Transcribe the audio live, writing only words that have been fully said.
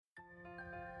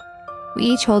We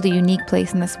each hold a unique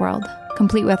place in this world,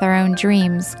 complete with our own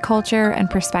dreams, culture, and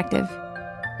perspective.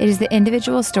 It is the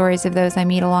individual stories of those I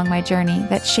meet along my journey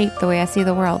that shape the way I see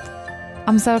the world.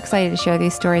 I'm so excited to share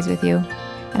these stories with you,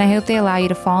 and I hope they allow you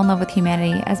to fall in love with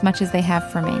humanity as much as they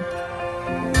have for me.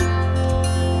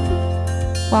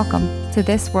 Welcome to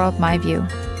This World, My View.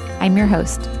 I'm your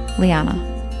host, Liana.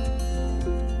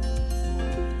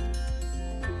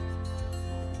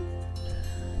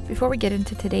 Before we get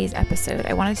into today's episode,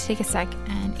 I wanted to take a sec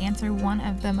and answer one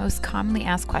of the most commonly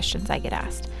asked questions I get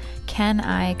asked. Can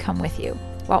I come with you?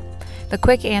 Well, the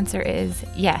quick answer is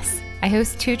yes. I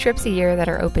host 2 trips a year that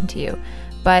are open to you,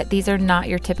 but these are not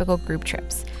your typical group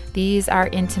trips. These are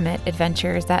intimate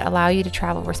adventures that allow you to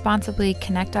travel responsibly,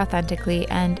 connect authentically,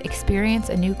 and experience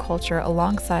a new culture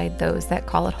alongside those that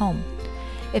call it home.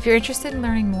 If you're interested in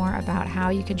learning more about how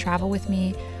you can travel with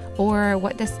me or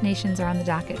what destinations are on the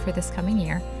docket for this coming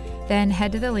year, then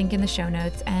head to the link in the show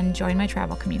notes and join my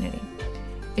travel community.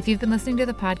 If you've been listening to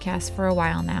the podcast for a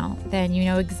while now, then you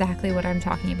know exactly what I'm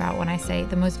talking about when I say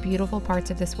the most beautiful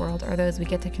parts of this world are those we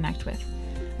get to connect with.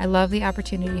 I love the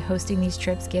opportunity hosting these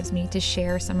trips gives me to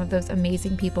share some of those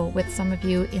amazing people with some of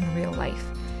you in real life.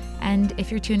 And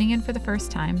if you're tuning in for the first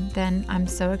time, then I'm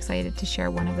so excited to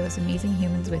share one of those amazing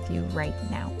humans with you right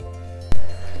now.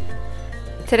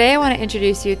 Today I want to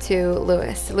introduce you to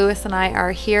Louis. Louis and I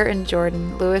are here in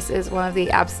Jordan. Louis is one of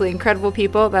the absolutely incredible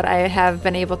people that I have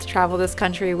been able to travel this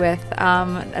country with.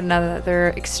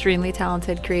 Another extremely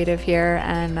talented creative here,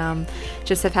 and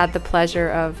just have had the pleasure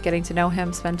of getting to know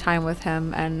him, spend time with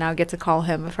him, and now get to call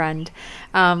him a friend.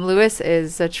 Louis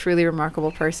is a truly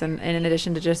remarkable person, and in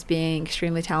addition to just being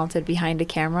extremely talented behind a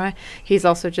camera, he's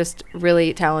also just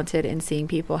really talented in seeing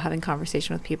people, having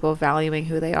conversation with people, valuing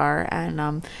who they are,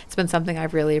 and it's been something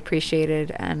I've really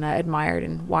appreciated and admired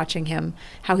in watching him,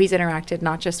 how he's interacted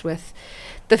not just with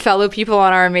the fellow people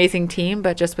on our amazing team,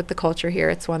 but just with the culture here.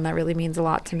 It's one that really means a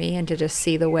lot to me, and to just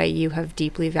see the way you have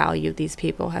deeply valued these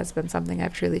people has been something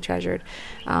I've truly treasured.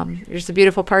 You're just a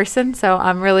beautiful person, so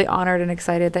I'm really honored and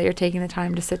excited that you're taking the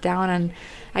time to sit down, and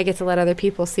I get to let other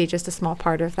people see just a small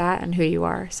part of that and who you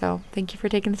are. So thank you for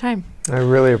taking the time. I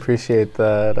really appreciate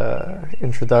that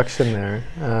introduction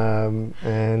there.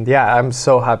 And yeah, I'm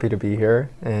so happy to be here,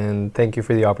 and thank you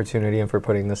for the opportunity and for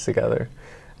putting this together.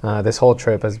 This whole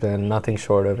trip has been nothing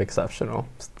short of exceptional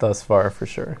thus far, for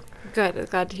sure. Good.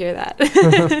 Glad to hear that.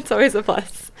 It's always a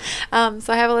plus.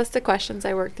 So I have a list of questions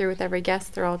I work through with every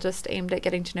guest. They're all just aimed at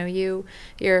getting to know you,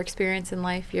 your experience in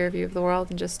life, your view of the world,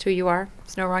 and just who you are.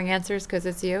 There's no wrong answers because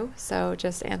it's you. So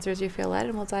just answers you feel led,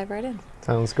 and we'll dive right in.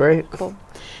 Sounds great. Cool.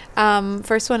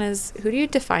 First one is, who do you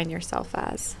define yourself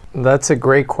as? That's a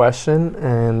great question,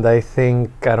 and I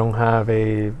think I don't have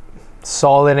a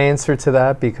solid answer to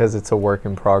that because it's a work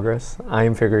in progress.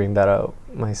 I'm figuring that out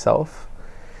myself.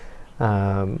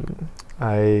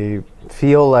 I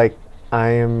feel like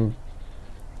I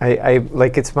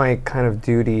like it's my kind of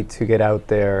duty to get out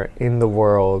there in the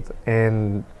world,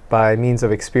 and by means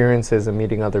of experiences and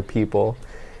meeting other people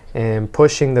and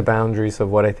pushing the boundaries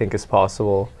of what I think is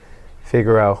possible,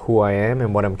 figure out who I am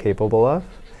and what I'm capable of.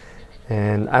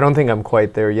 And I don't think I'm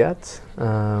quite there yet,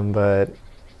 but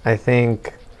I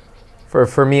think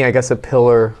for me, I guess a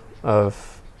pillar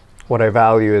of what I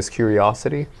value is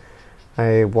curiosity.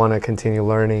 I want to continue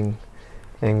learning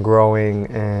and growing,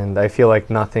 and I feel like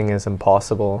nothing is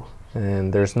impossible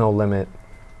and there's no limit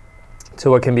to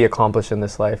what can be accomplished in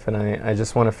this life, and I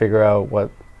just want to figure out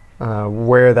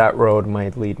where that road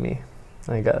might lead me,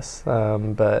 I guess.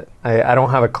 But I don't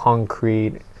have a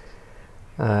concrete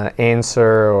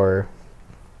answer or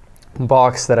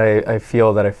box that I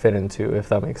feel that I fit into, if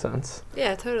that makes sense.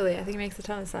 Yeah, totally. I think it makes a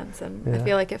ton of sense, and yeah. I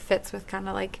feel like it fits with kind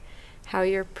of like how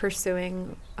you're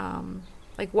pursuing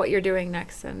like what you're doing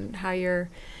next, and how you're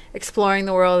exploring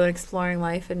the world and exploring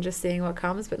life and just seeing what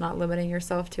comes, but not limiting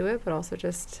yourself to it, but also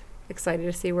just excited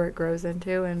to see where it grows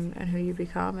into, and who you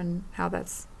become, and how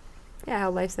that's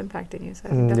how life's impacting you. So I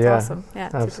think that's awesome.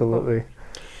 Yeah, absolutely.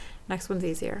 Cool. Next one's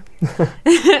easier.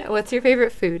 What's your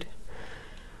favorite food?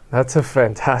 That's a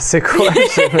fantastic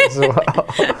question as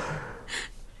well.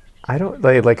 I don't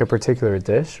like a particular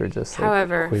dish, or just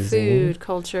however, cuisine? Food,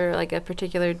 culture, like a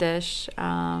particular dish,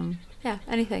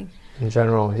 anything. In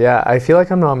general, yeah. I feel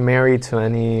like I'm not married to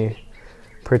any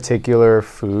particular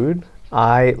food.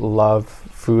 I love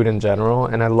food in general,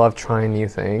 and I love trying new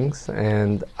things.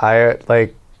 And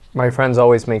my friends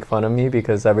always make fun of me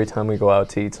because every time we go out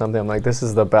to eat something, I'm like, this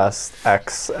is the best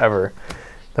X ever.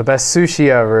 The best sushi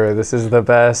ever. This is the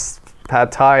best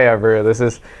pad thai ever. This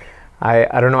is,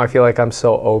 I don't know, I feel like I'm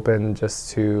so open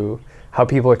just to how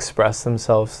people express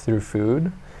themselves through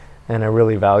food. and I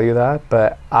really value that.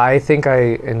 But I think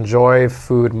I enjoy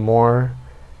food more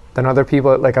than other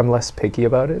people. Like, I'm less picky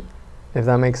about it, if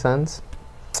that makes sense.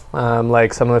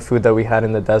 Like some of the food that we had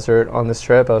in the desert on this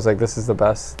trip, I was like, this is the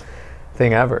best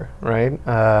thing ever, right?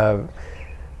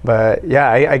 But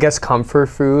yeah, I guess comfort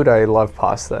food, I love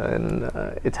pasta and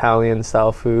Italian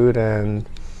style food, and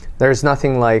there's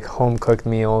nothing like home cooked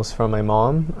meals from my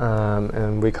mom,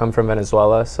 and we come from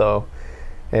Venezuela, so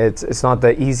it's not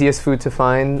the easiest food to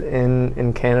find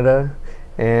in Canada.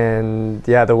 And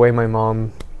yeah, the way my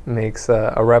mom makes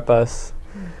arepas,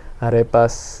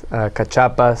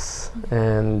 cachapas,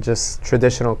 and just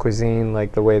traditional cuisine,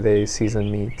 like the way they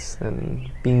season meats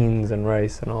and beans and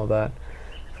rice and all that.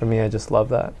 For me, I just love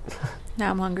that. Now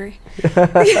I'm hungry.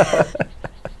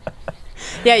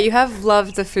 Yeah, you have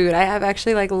loved the food. I have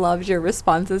actually like loved your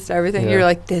responses to everything. You're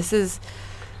like, this is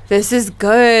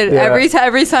good. Yeah.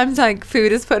 Every time like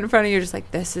food is put in front of you, you're just like,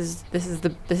 this is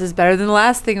better than the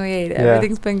last thing we ate.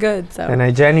 Everything's been good. So. And I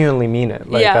genuinely mean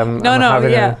it. Like, I'm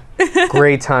having a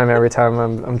great time every time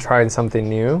I'm trying something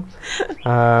new.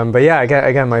 But yeah,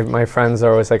 again, my friends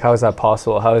are always like, how is that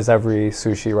possible? How is every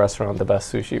sushi restaurant the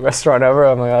best sushi restaurant ever?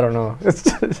 I'm like, I don't know. It's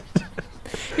just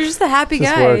you're just a happy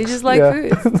guy. Works. You just like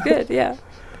food. It's good. Yeah.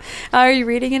 Are you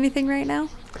reading anything right now?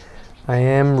 I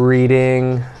am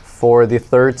reading for the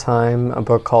third time a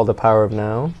book called The Power of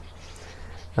Now,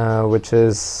 which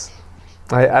is,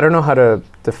 I don't know how to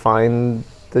define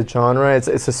the genre.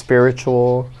 It's a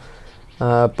spiritual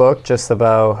book, just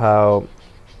about how,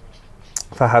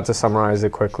 if I had to summarize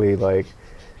it quickly, like,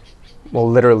 well,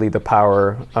 literally the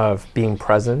power of being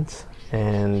present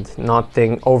and not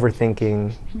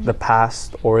overthinking the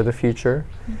past or the future,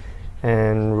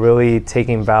 and really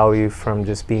taking value from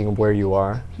just being where you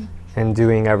are and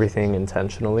doing everything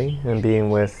intentionally, and being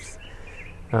with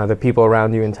the people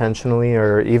around you intentionally,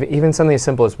 or even something as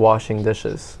simple as washing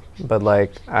dishes, but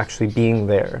like actually being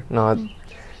there, not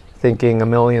thinking a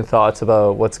million thoughts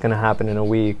about what's going to happen in a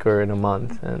week or in a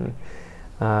month. And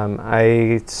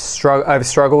I've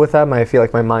struggled with that. I feel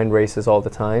like my mind races all the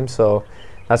time, so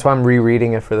that's why I'm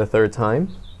rereading it for the third time,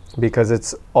 because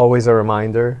it's always a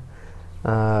reminder,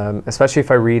 especially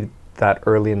if I read that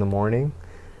early in the morning.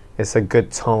 It's a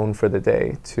good tone for the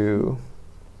day to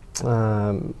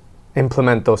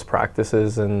implement those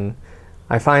practices, and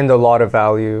I find a lot of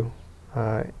value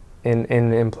in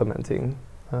implementing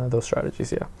those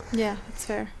strategies. Yeah, that's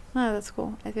fair. Oh, that's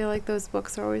cool. I feel like those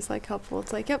books are always like helpful.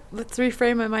 It's like, yep, let's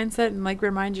reframe my mindset and like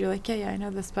remind you, like, yeah, I know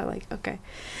this, but like, okay.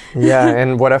 Yeah,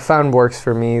 and what I found works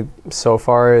for me so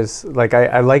far is like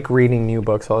I like reading new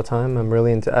books all the time. I'm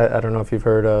really into. I don't know if you've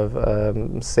heard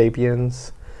of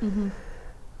 *Sapiens*.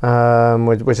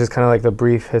 Which is kind of like the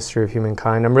brief history of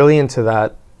humankind. I'm really into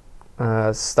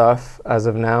that stuff as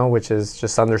of now, which is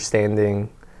just understanding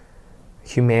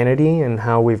humanity and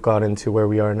how we've gotten to where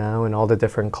we are now, and all the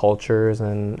different cultures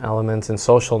and elements and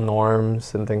social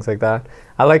norms and things like that.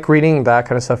 I like reading that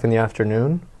kind of stuff in the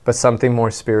afternoon, but something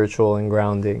more spiritual and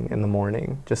grounding in the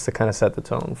morning, just to kind of set the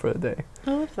tone for the day.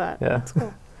 I love that. Yeah. That's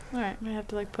cool. All right, I have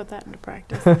to like put that into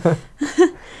practice.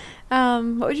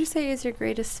 What would you say is your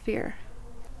greatest fear?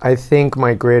 I think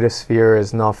my greatest fear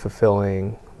is not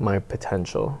fulfilling my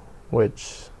potential,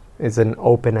 which is an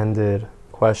open-ended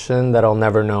question that I'll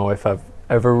never know if I've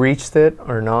ever reached it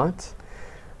or not.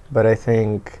 But I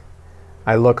think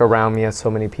I look around me at so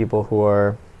many people who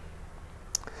are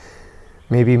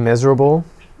maybe miserable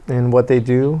in what they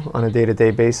do on a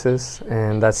day-to-day basis,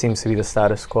 and that seems to be the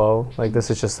status quo. Like,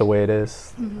 this is just the way it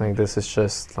is. Like, this is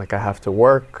just like, I have to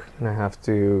work and I have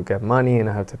to get money and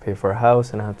I have to pay for a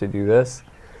house and I have to do this,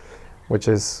 which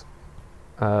is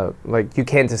like, you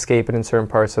can't escape it in certain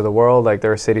parts of the world. Like,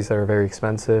 there are cities that are very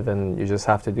expensive and you just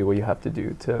have to do what you have to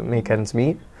do to make ends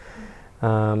meet.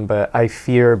 But I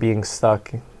fear being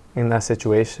stuck in that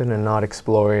situation and not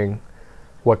exploring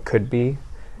what could be.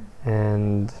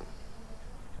 And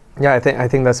yeah, I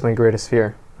think that's my greatest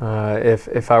fear.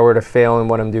 If I were to fail in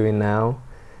what I'm doing now,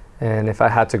 and if I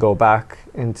had to go back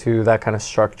into that kind of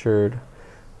structured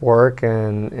work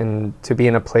and to be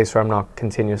in a place where I'm not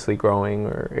continuously growing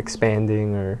or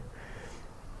expanding or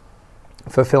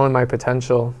fulfilling my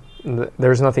potential,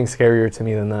 there's nothing scarier to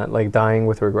me than that, like dying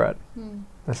with regret,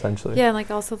 essentially. Yeah, and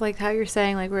like also like how you're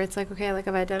saying, like where it's like, okay, like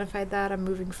I've identified that, I'm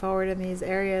moving forward in these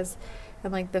areas,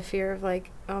 and like the fear of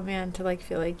like, oh man, to like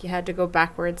feel like you had to go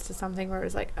backwards to something where it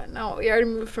was like, no, you already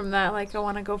moved from that, like I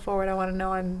want to go forward, I want to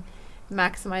know I'm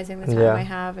maximizing the time I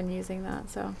have and using that.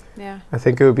 So yeah, I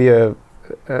think it would be an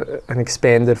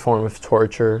expanded form of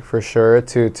torture for sure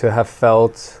to have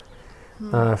felt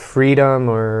freedom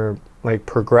or like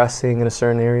progressing in a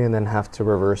certain area and then have to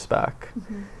reverse back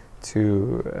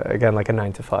to again, like a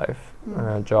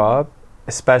 9-to-5 job,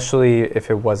 especially if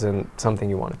it wasn't something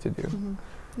you wanted to do.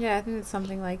 Yeah, I think it's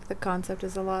something like the concept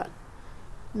is a lot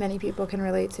many people can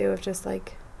relate to, of just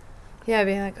like, yeah,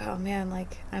 being like, oh man,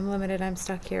 like I'm limited, I'm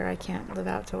stuck here, I can't live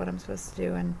out to what I'm supposed to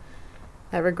do, and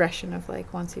that regression of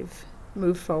like once you've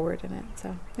moved forward in it.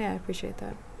 So yeah, I appreciate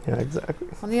that. Yeah, exactly.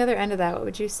 On the other end of that, what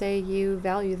would you say you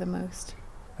value the most?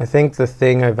 I think the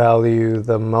thing I value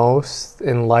the most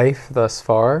in life thus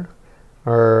far,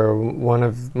 or one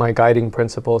of my guiding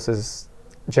principles, is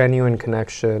genuine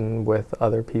connection with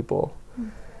other people.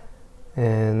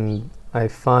 And I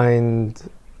find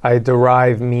I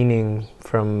derive meaning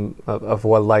from of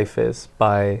what life is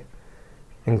by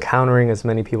encountering as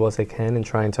many people as I can and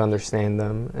trying to understand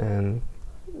them and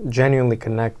genuinely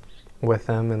connect with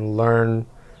them and learn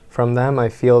from them. I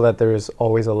feel that there is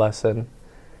always a lesson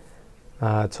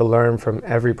to learn from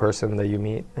every person that you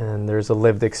meet, and there's a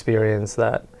lived experience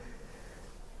that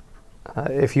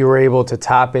if you were able to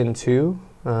tap into,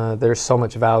 there's so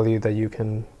much value that you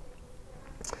can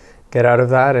get out of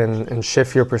that and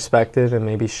shift your perspective and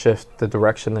maybe shift the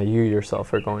direction that you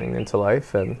yourself are going into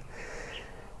life. And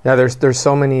yeah, there's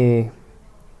so many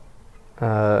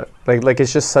like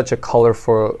it's just such a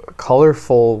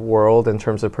colorful world in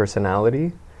terms of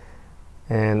personality.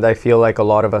 And I feel like a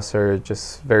lot of us are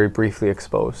just very briefly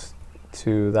exposed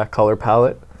to that color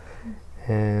palette.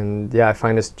 And yeah, I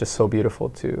find it's just so beautiful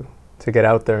to get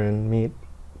out there and meet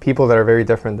people that are very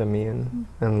different than me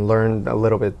and learn a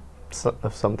little bit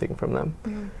of something from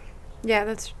them. Yeah,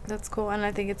 that's cool. And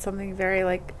I think it's something very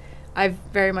like I've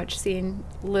very much seen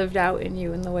lived out in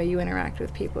you in the way you interact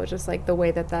with people, just like the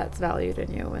way that that's valued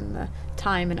in you, and the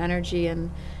time and energy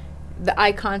and the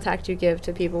eye contact you give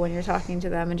to people when you're talking to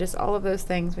them, and just all of those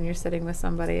things when you're sitting with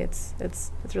somebody. It's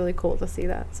really cool to see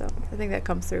that. So I think that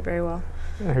comes through very well.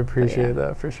 I appreciate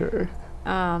that for sure.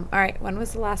 All right, when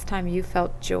was the last time you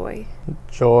felt joy?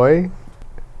 Joy,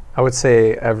 I would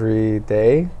say every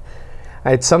day.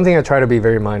 It's something I try to be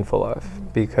very mindful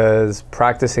of, because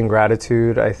practicing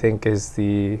gratitude, I think, is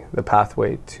the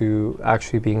pathway to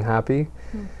actually being happy.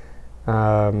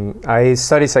 I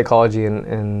studied psychology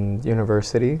in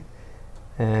university,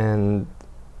 and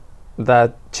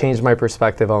that changed my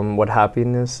perspective on what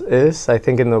happiness is. I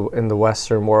think in the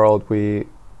Western world, we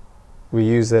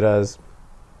use it as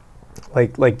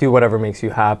like do whatever makes you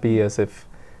happy, as if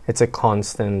it's a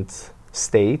constant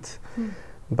state.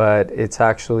 But it's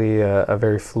actually a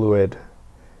very fluid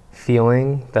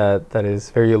feeling that is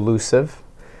very elusive.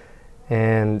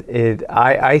 And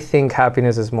I think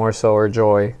happiness is more so, or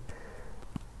joy,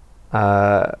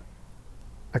 a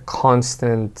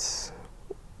constant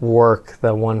work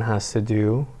that one has to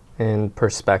do in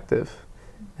perspective.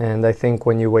 And I think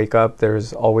when you wake up,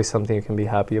 there's always something you can be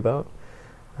happy about.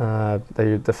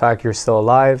 The fact you're still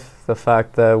alive, the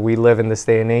fact that we live in this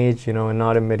day and age, and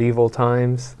not in medieval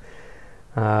times.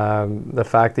 The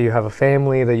fact that you have a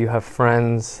family, that you have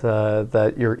friends,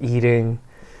 that you're eating,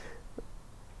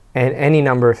 and any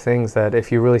number of things that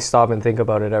if you really stop and think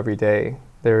about it every day,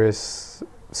 there is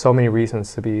so many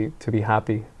reasons to be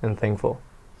happy and thankful.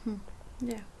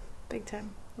 Yeah, big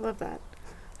time. I love that.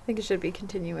 I think it should be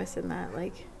continuous in that,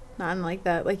 like, not in like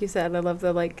that, like you said, I love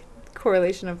the like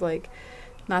correlation of like,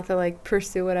 not to like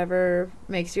pursue whatever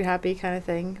makes you happy kind of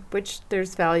thing, which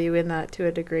there's value in that to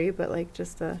a degree, but like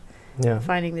just the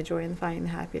finding the joy and finding the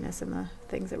happiness in the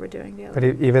things that we're doing together.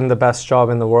 But even the best job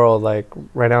in the world, like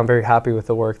right now I'm very happy with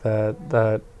the work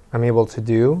that I'm able to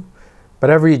do. But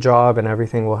every job and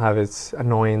everything will have its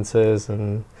annoyances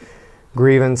and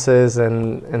grievances,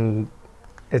 and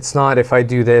it's not if I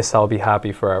do this I'll be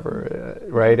happy forever,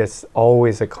 right? It's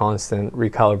always a constant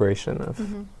recalibration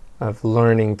of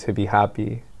learning to be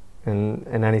happy in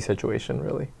any situation,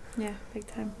 really. Yeah, big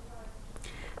time.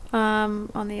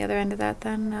 On the other end of that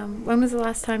then, when was the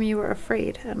last time you were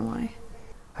afraid, and why?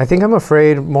 I think I'm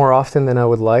afraid more often than I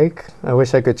would like. I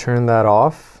wish I could turn that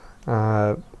off.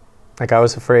 Like I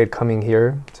was afraid coming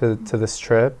here to this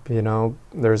trip,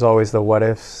 there's always the what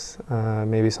ifs.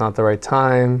 Maybe it's not the right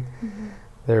time.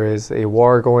 There is a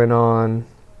war going on.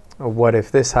 What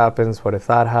if this happens? What if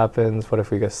that happens? What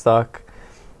if we get stuck?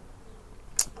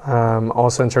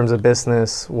 Also in terms of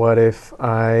business, what if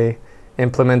I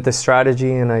implement this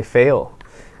strategy and I fail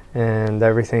and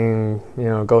everything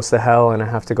goes to hell and I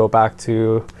have to go back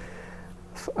to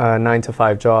a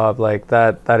 9-to-5 job? Like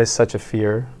that is such a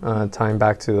fear. Tying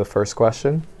back to the first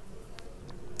question,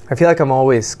 I feel like I'm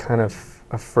always kind of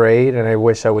afraid, and I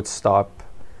wish I would stop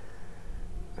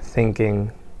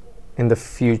thinking in the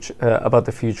future about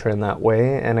the future in that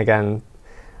way. And again,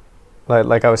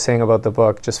 like I was saying about the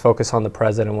book, just focus on the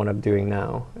present and what I'm doing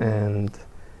now. And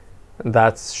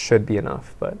that should be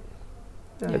enough. But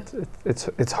Yeah.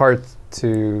 it's hard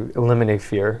to eliminate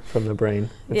fear from the brain.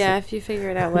 Yeah, if you figure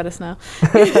it out, let us know.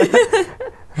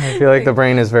 I feel like the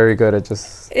brain is very good at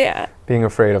just Yeah. being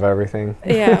afraid of everything.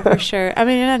 Yeah, for sure. I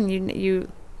mean, and you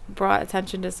brought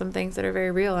attention to some things that are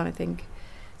very real, and I think,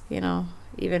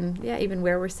 even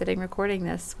where we're sitting recording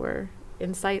this, we're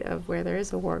in sight of where there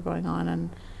is a war going on,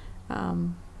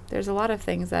 and there's a lot of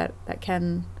things that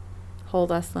can hold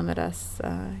us, limit us,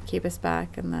 keep us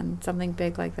back, and then something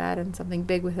big like that, and something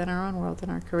big within our own world, in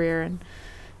our career,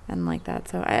 and like that.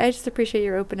 So I just appreciate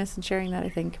your openness and sharing that. I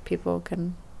think people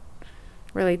can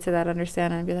relate to that,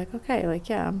 understand it, and be like, okay, like,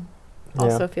 yeah, I'm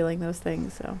also feeling those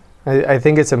things. So I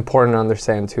think it's important to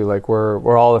understand too, like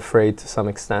we're all afraid to some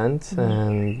extent, Mm-hmm.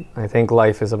 and I think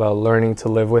life is about learning to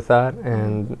live with that,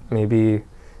 and maybe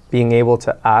being able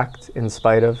to act in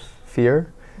spite of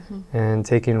fear, and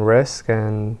taking risk,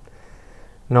 and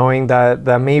knowing that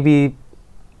maybe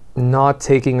not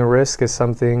taking a risk is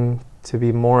something to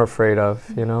be more afraid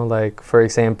of. Like, for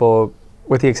example,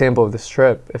 with the example of this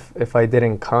trip, if I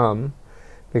didn't come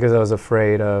because I was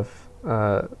afraid of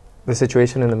the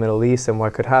situation in the Middle East and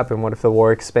what could happen, what if the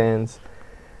war expands?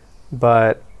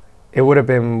 But it would have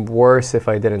been worse if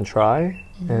I didn't try,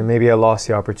 and maybe I lost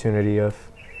the opportunity of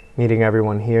meeting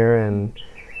everyone here and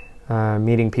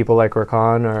meeting people like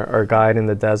Rakan, our guide in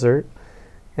the desert.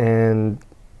 And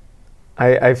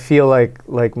I feel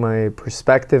like my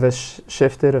perspective has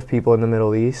shifted of people in the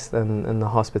Middle East and the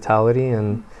hospitality,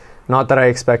 and not that I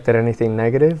expected anything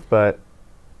negative, but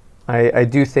I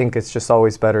do think it's just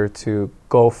always better to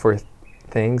go for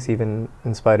things even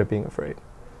in spite of being afraid.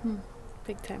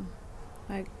 Big time.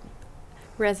 I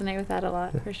resonate with that a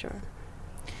lot, for sure.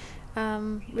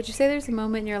 Would you say there's a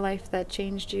moment in your life that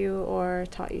changed you or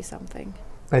taught you something?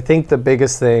 I think the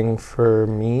biggest thing for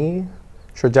me,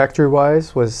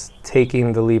 trajectory-wise, was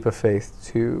taking the leap of faith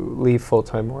to leave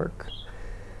full-time work,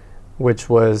 which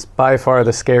was by far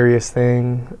the scariest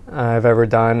thing I've ever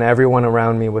done. Everyone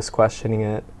around me was questioning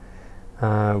it,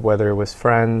 whether it was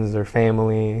friends or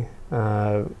family.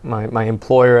 My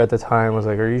employer at the time was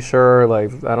like, "Are you sure?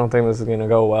 Like, I don't think this is going to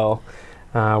go well.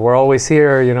 We're always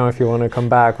here, if you want to come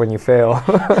back when you fail."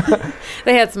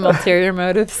 They had some ulterior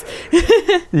motives.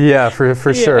 Yeah,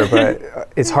 for sure. But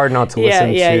it's hard not to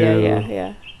listen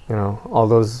to, all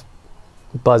those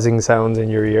buzzing sounds in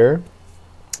your ear.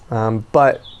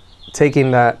 But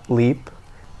taking that leap,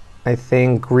 I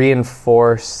think,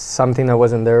 reinforced something that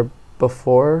wasn't there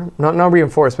before. Not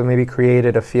reinforced, but maybe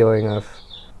created a feeling of,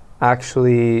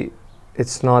 actually,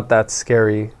 it's not that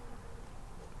scary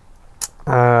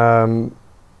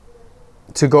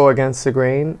to go against the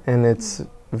grain, and it's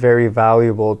very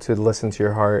valuable to listen to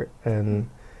your heart and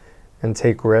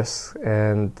take risks.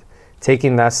 And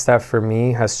taking that step for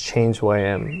me has changed who I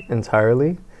am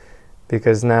entirely,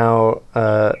 because now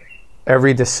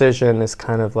every decision is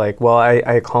kind of like, well, I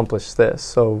accomplished this,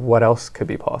 so what else could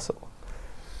be possible?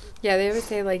 Yeah, they always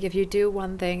say, like, if you do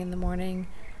one thing in the morning,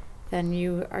 then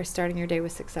you are starting your day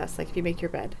with success. Like, if you make your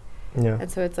bed. Yeah. And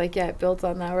so it's like, it builds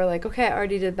on that. We're like, okay, I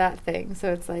already did that thing.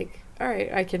 So it's like, all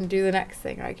right, I can do the next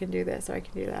thing, or I can do this, or I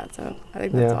can do that. So I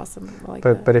think that's awesome. I like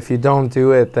that. But if you don't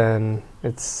do it, then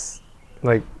it's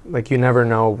like you never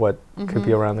know what could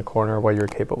be around the corner, what you're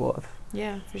capable of.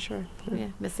 Yeah, for sure. Yeah,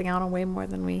 missing out on way more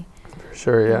than we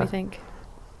think.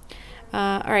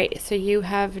 All right, so you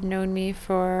have known me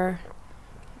for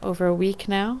over a week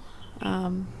now.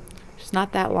 It's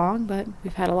not that long, but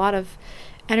we've had a lot of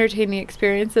entertaining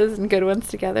experiences and good ones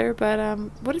together. But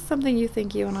what is something you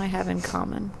think you and I have in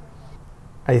common?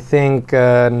 I think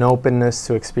an openness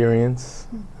to experience.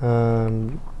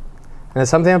 And it's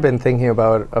something I've been thinking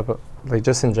about, like,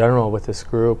 just in general with this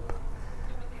group.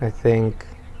 I think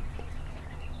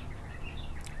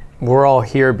we're all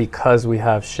here because we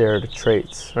have shared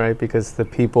traits, right? Because the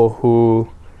people who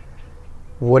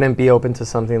wouldn't be open to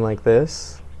something like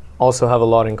this also have a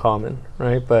lot in common,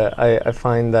 right? But I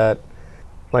find that,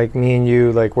 like, me and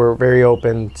you, like, we're very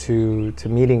open to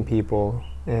meeting people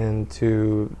and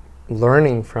to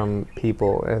learning from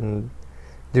people and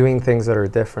doing things that are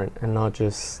different, and not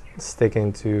just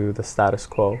sticking to the status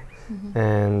quo,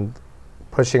 and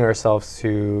pushing ourselves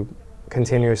to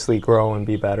continuously grow and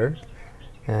be better,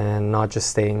 and not just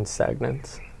staying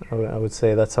stagnant. I would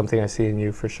say that's something I see in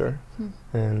you for sure.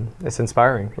 And it's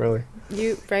inspiring, really.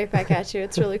 You, right back at you.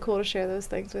 It's really cool to share those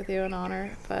things with you and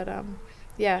honor. But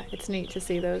yeah, it's neat to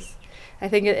see those. I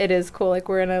think it is cool. Like,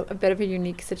 we're in a bit of a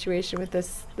unique situation with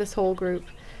this whole group.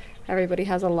 Everybody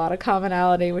has a lot of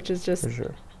commonality, which is just, For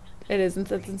sure. it's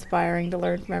inspiring to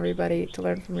learn from everybody, to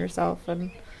learn from yourself.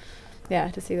 And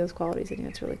to see those qualities in you,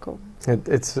 it's really cool.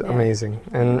 It's amazing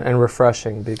and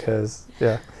refreshing because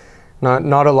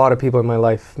not a lot of people in my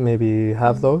life maybe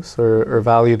have those or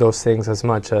value those things as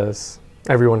much as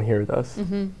everyone here does.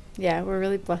 Mm-hmm. Yeah, we're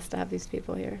really blessed to have these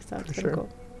people here, so it's really cool.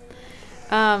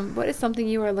 What is something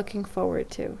you are looking forward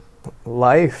to?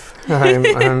 Life.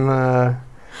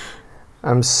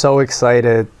 I'm so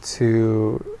excited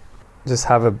to just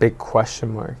have a big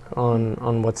question mark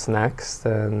on what's next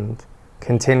and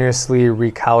continuously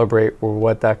recalibrate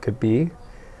what that could be.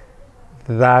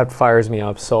 That fires me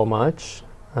up so much.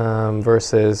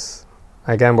 Versus,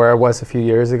 again, where I was a few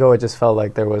years ago, it just felt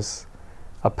like there was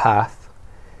a path.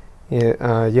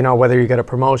 Whether you get a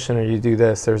promotion or you do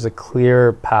this, there's a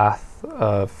clear path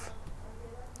of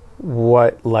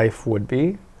what life would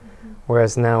be.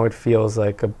 Whereas now it feels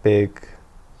like a big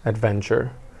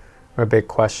adventure or a big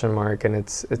question mark, and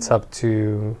it's up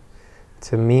to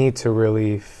me to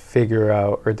really figure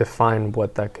out or define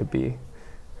what that could be.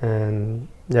 And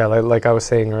like I was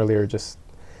saying earlier, just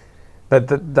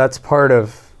that's part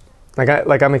of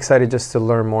I'm excited just to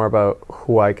learn more about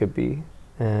who I could be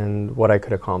and what I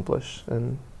could accomplish.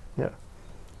 And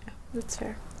that's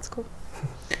fair. That's cool.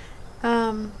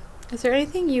 Is there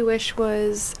anything you wish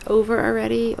was over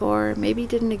already or maybe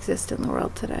didn't exist in the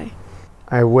world today?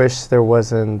 I wish there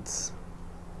wasn't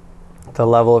the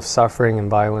level of suffering and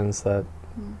violence that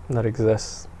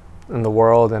exists in the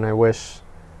world, and I wish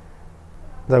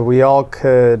that we all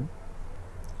could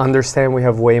understand we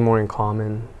have way more in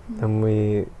common than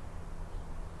we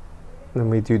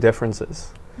do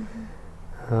differences.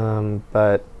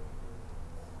 But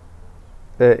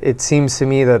it seems to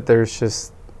me that there's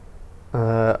just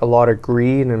a lot of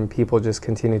greed, and people just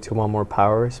continue to want more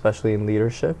power, especially in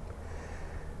leadership.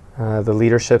 The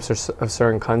leaderships of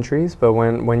certain countries, but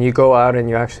when you go out and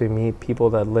you actually meet people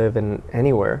that live in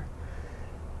anywhere,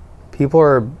 people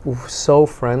are so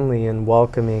friendly and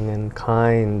welcoming and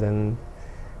kind, and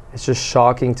it's just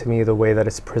shocking to me the way that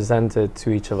it's presented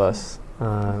to each of us.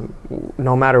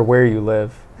 No matter where you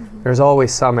live, there's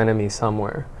always some enemy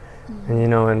somewhere.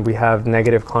 And we have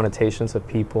negative connotations of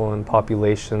people and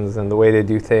populations and the way they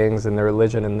do things and their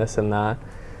religion and this and that.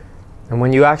 And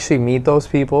when you actually meet those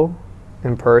people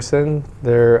in person,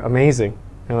 they're amazing.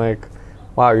 You're like,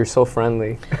 wow, you're so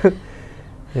friendly.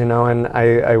 And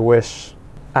I wish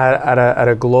at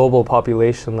a global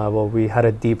population level, we had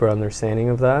a deeper understanding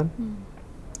of that.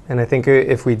 And I think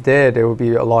if we did, it would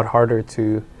be a lot harder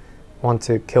to want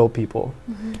to kill people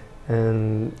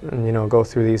and go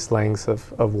through these lengths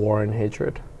of war and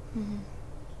hatred.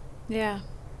 Yeah,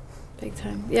 big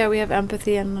time. Yeah, we have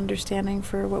empathy and understanding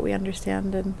for what we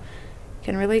understand and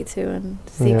can relate to and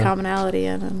see commonality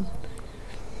in, and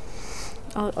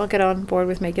I'll get on board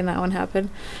with making that one happen.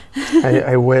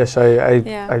 I wish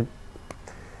I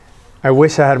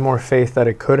wish I had more faith that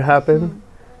it could happen.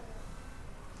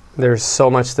 There's so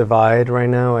much divide right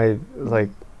now. I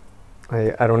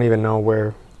don't even know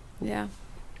where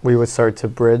we would start to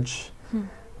bridge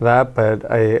that, but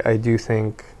I do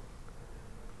think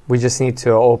we just need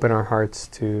to open our hearts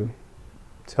to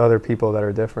other people that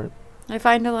are different. I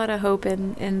find a lot of hope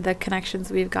in the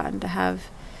connections we've gotten to have,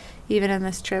 even in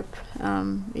this trip,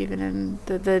 even in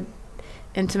the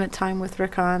intimate time with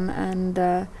Rickon,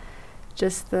 and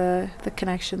just the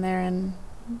connection there and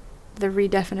the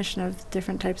redefinition of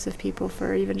different types of people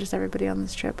for even just everybody on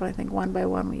this trip. But I think one by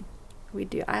one we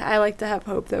do. I like to have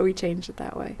hope that we change it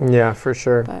that way. Yeah, for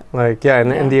sure. But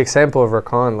in the example of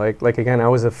Rickon, like again, I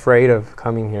was afraid of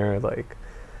coming here. Like,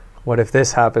 what if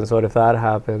this happens? What if that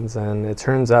happens? And it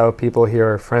turns out people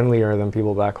here are friendlier than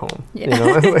people back home.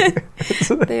 Yeah.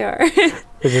 They are.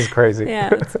 Which is crazy. Yeah,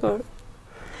 that's cool.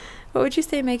 What would you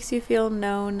say makes you feel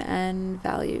known and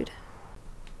valued?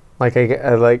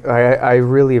 I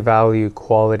really value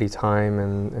quality time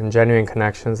and genuine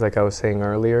connections, like I was saying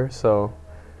earlier. So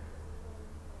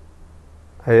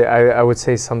I would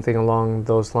say something along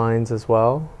those lines as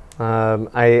well.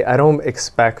 I don't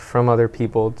expect from other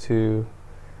people to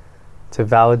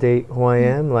validate who I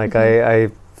am. I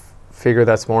figure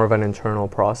that's more of an internal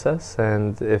process,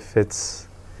 and if it's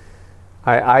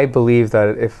I believe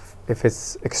that if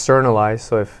it's externalized,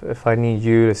 so if I need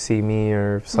you to see me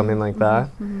or something like that,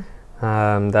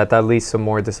 that leads to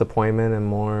more disappointment and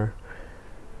more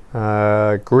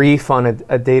grief on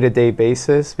a day-to-day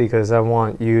basis, because I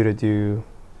want you to do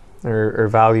or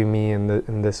value me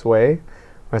in this way.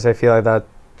 Whereas I feel like that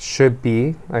should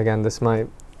be, again, this might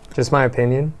just my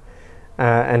opinion,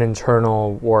 an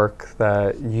internal work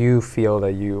that you feel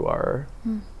that you are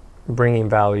bringing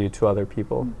value to other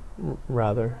people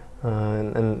rather.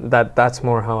 And that's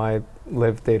more how I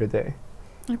live day to day.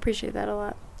 I appreciate that a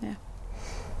lot. Yeah.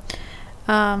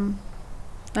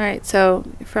 All right, so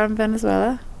you're from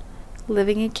Venezuela,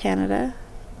 living in Canada,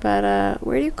 but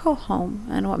where do you call home,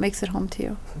 and what makes it home to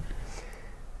you?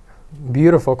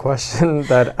 Beautiful question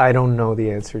that I don't know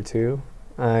the answer to.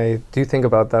 I do think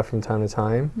about that from time to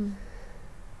time.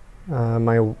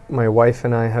 My wife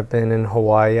and I have been in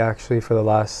Hawaii actually for the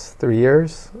last 3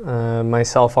 years.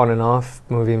 Myself on and off,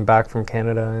 moving back from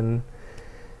Canada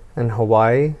and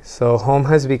Hawaii. So home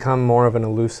has become more of an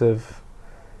elusive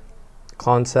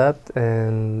concept,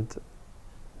 and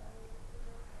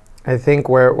I think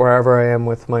wherever I am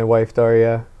with my wife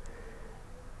Daria,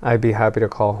 I'd be happy to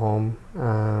call home.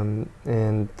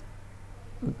 And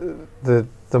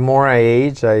the more I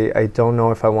age, I don't know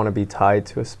if I want to be tied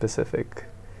to a specific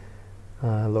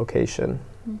location.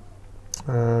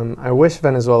 I wish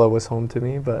Venezuela was home to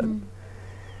me, but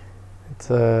it's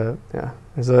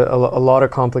there's a lot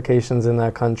of complications in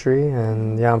that country,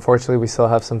 and unfortunately we still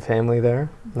have some family there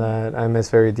that I miss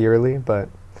very dearly, but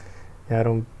I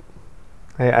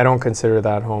don't consider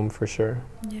that home for sure.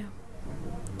 Yeah,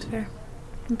 fair.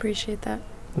 Appreciate that.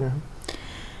 Yeah.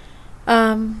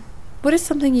 What is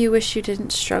something you wish you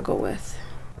didn't struggle with?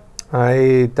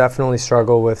 I definitely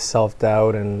struggle with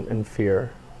self-doubt and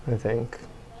fear, I think.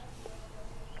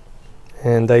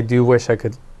 And I do wish I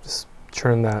could just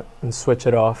turn that and switch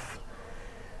it off,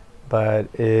 but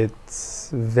it's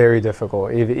very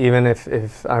difficult. Even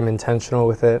if I'm intentional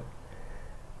with it,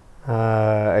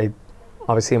 I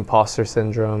obviously imposter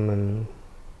syndrome, and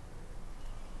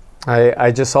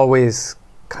I just always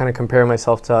kind of compare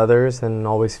myself to others and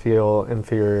always feel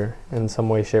inferior in some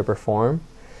way, shape, or form.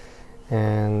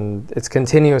 And it's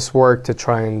continuous work to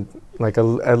try and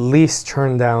at least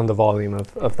turn down the volume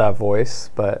of that voice,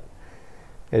 but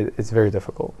it's very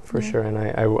difficult for sure. And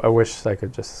I wish I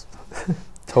could just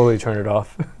totally turn it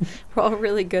off. We're all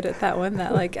really good at that one,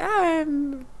 that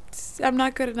I'm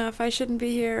not good enough, I shouldn't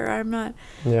be here, I'm not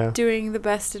doing the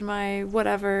best in my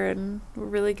whatever, and we're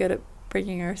really good at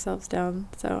bringing ourselves down.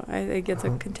 So I think it's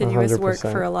a continuous 100%. Work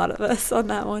for a lot of us on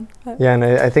that one. But and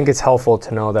I think it's helpful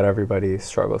to know that everybody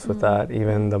struggles with that,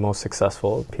 even the most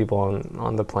successful people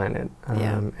on the planet.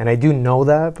 And I do know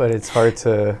that, but it's hard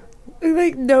to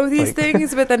know these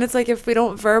things, but then it's if we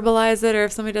don't verbalize it, or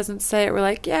if somebody doesn't say it,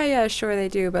 we're yeah, sure they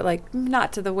do, but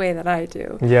not to the way that I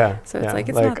do. Yeah. So it's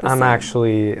it's not the I'm same.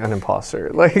 Actually an imposter.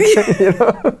 You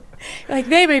know?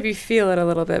 They maybe feel it a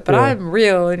little bit, but I'm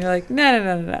real, and you're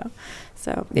no.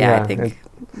 So I think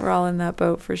we're all in that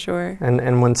boat for sure.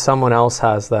 And when someone else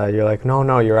has that, you're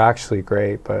no, you're actually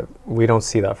great, but we don't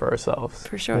see that for ourselves.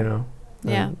 For sure. You know?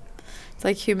 Yeah.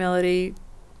 It's humility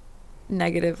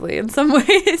negatively in some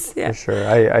ways. Yeah. For sure.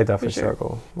 I definitely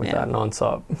struggle with that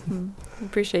nonstop. I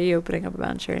appreciate you opening up about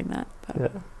and sharing that.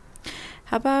 But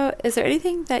how about, is there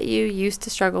anything that you used to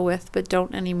struggle with but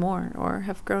don't anymore, or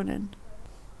have grown in?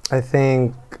 I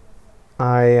think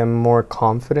I am more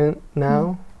confident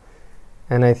now.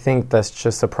 And I think that's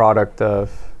just a product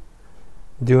of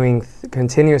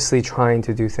continuously trying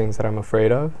to do things that I'm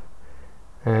afraid of.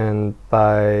 And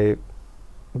by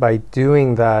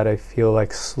doing that, I feel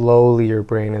slowly your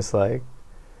brain is I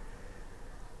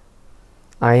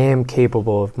am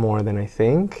capable of more than I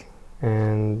think.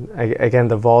 And again,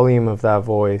 the volume of that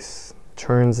voice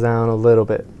turns down a little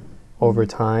bit over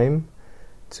time,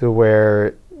 to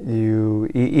where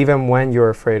even when you're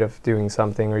afraid of doing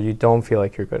something, or you don't feel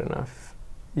like you're good enough,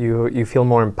 you feel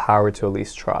more empowered to at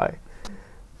least try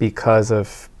because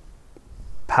of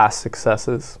past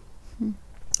successes.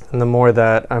 And the more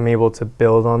that I'm able to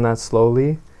build on that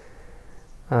slowly,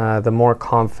 the more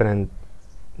confident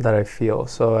that I feel.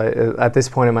 So at this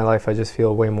point in my life, I just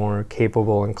feel way more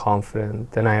capable and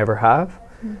confident than I ever have.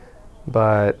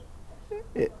 But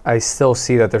I still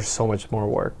see that there's so much more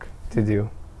work to do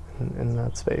in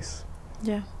that space.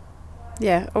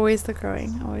 Yeah, always the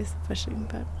growing, always the pushing,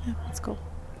 but that's cool.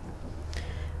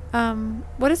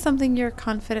 What is something you're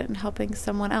confident in helping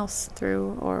someone else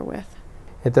through or with?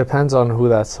 It depends on who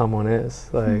that someone is.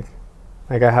 I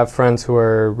have friends who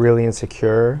are really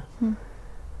insecure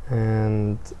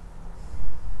and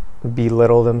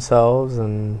belittle themselves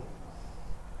and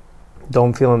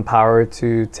don't feel empowered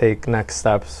to take next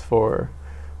steps for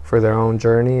their own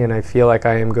journey. And I feel like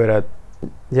I am good at,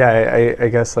 I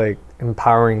guess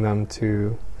empowering them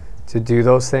to do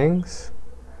those things.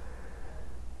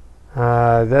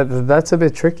 That's a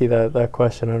bit tricky, that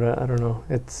question. I don't know.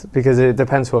 It's because it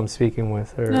depends who I'm speaking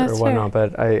with or whatnot. Fair.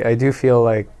 But I do feel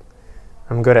like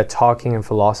I'm good at talking and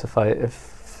philosophizing.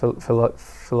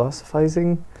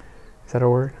 Is that a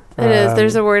word? It is.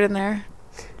 There's a word in there.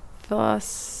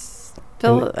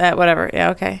 Whatever. Yeah.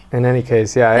 Okay. In any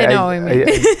case, I know what you mean.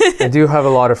 I do have a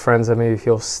lot of friends that maybe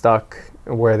feel stuck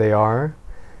where they are,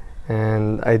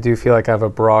 And I do feel like I have a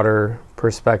broader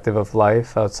perspective of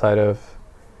life outside of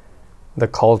the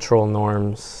cultural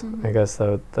norms, I guess,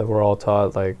 that we're all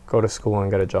taught, like go to school and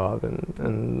get a job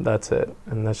and that's it.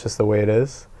 And that's just the way it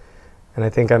is. And I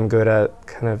think I'm good at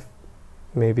kind of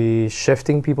maybe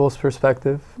shifting people's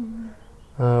perspective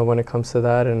when it comes to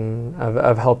that. And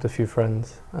I've helped a few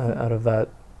friends out of that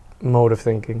mode of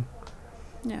thinking.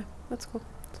 Yeah, that's cool.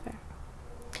 That's fair.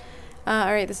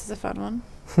 All right, this is a fun one.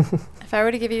 If I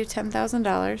were to give you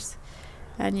 $10,000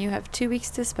 and you have 2 weeks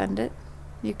to spend it,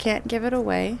 you can't give it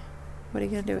away, what are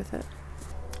you going to do with it?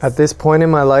 At this point in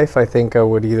my life, I think I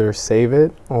would either save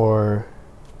it or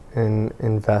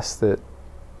invest it.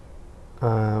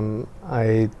 Like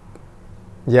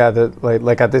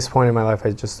at this point in my life,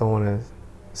 I just don't want to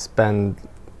spend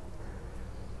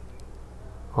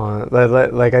on,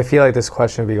 like I feel like this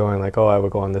question would be going like, oh, I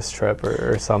would go on this trip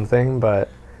or something, but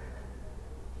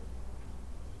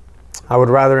I would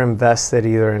rather invest it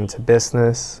either into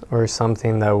business or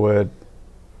something that would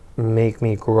make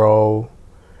me grow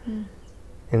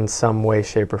in some way,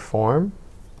 shape, or form.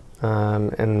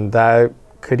 And that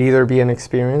could either be an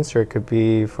experience or it could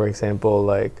be, for example,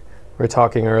 like we were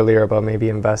talking earlier about maybe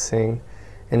investing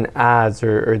in ads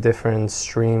or different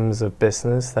streams of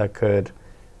business that could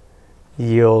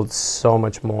yield so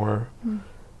much more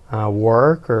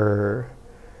work or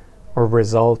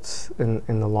results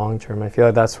in the long term. I feel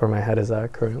like that's where my head is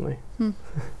at currently.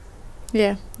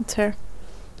 Yeah, that's fair.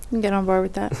 I can get on board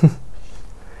with that.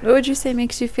 What would you say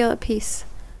makes you feel at peace?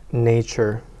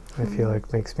 Nature, I feel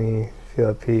like makes me feel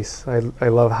at peace. I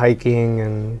love hiking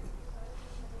and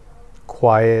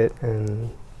quiet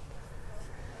and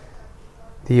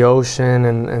the ocean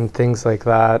and things like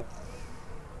that.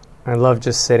 I love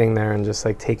just sitting there and just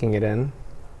like taking it in.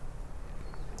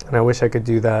 And I wish I could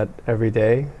do that every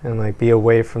day and like be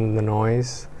away from the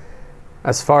noise.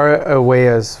 As far away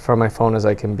as from my phone as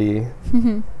I can be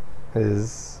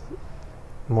is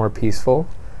more peaceful,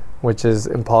 which is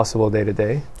impossible day to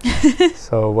day.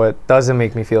 So what doesn't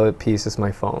make me feel at peace is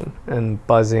my phone and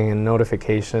buzzing and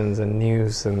notifications and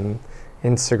news and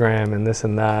Instagram and this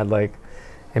and that. Like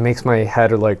it makes my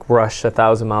head like rush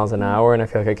 1,000 miles an hour and I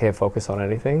feel like I can't focus on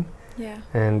anything. Yeah.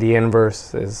 And the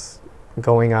inverse is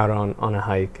going out on a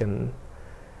hike and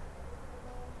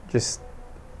just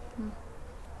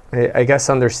I guess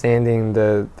understanding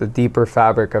the deeper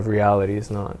fabric of reality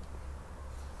is not,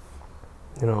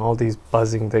 all these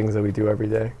buzzing things that we do every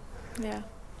day.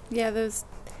 Yeah,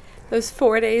 those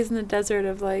 4 days in the desert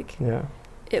of like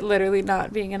it literally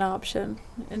not being an option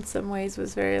in some ways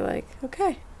was very like,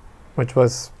 okay. Which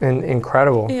was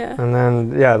incredible. Yeah. And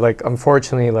then, like,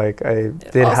 unfortunately, like, I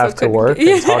did have to work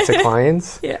and talk to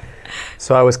clients. Yeah.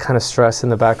 So I was kind of stressed in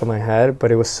the back of my head,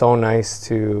 but it was so nice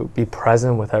to be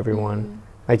present with everyone.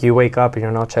 Like, you wake up and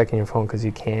you're not checking your phone because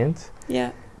you can't.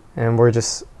 Yeah. And we're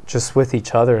just with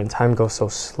each other, and time goes so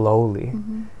slowly.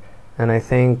 And I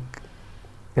think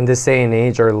in this day and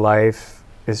age, our life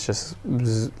is just,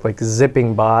 like,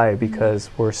 zipping by because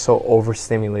we're so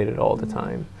overstimulated all the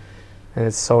time. And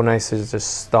it's so nice to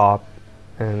just stop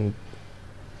and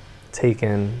take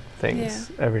in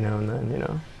things every now and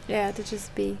then, Yeah, to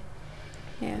just be.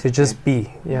 Yeah. To just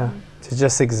be, to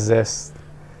just exist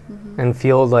and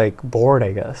feel like bored,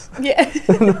 I guess. Yeah.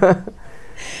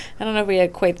 I don't know if we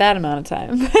had quite that amount of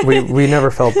time. we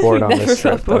never felt bored on this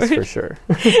trip, bored. that's for sure.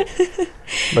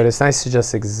 But it's nice to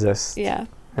just exist. Yeah.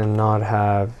 And not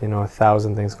have,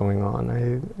 1,000 things going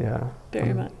on.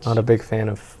 Very much. Not a big fan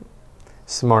of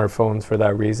smartphones for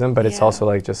that reason, but it's also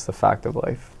like just the fact of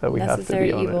life that we have to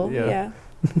be on evil. it. Yeah,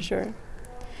 for sure.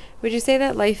 Would you say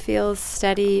that life feels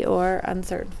steady or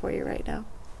uncertain for you right now?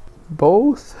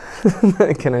 Both.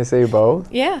 Can I say both?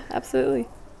 Yeah, absolutely.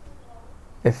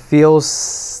 It feels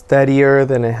steadier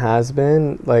than it has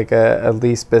been, like at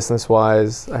least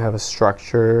business-wise. I have a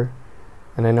structure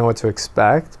and I know what to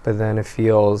expect, but then it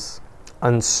feels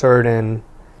uncertain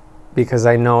because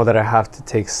I know that I have to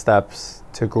take steps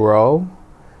to grow.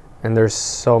 And there's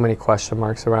so many question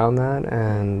marks around that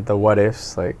and the what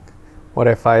ifs, like what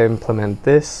if I implement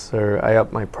this or I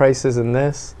up my prices in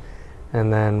this,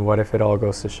 and then what if it all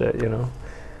goes to shit,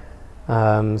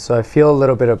 So I feel a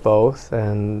little bit of both,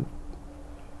 and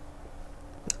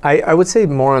I would say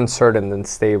more uncertain than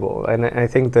stable. And I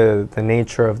think the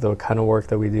nature of the kind of work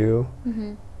that we do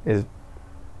is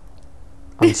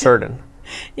uncertain.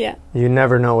 Yeah. You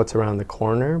never know what's around the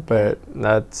corner, but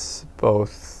that's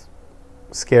both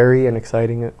scary and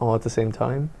exciting all at the same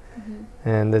time.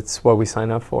 And it's what we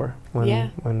sign up for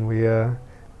when we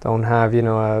don't have,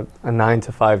 a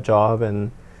 9-to-5 job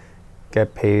and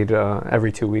get paid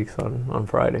every 2 weeks on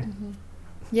Friday.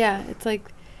 Yeah, it's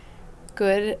like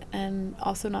good and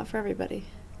also not for everybody.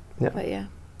 Yeah. But yeah,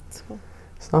 it's cool.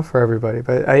 It's not for everybody,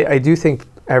 but I do think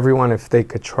everyone, if they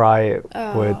could try it,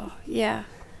 would yeah.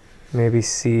 maybe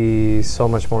see so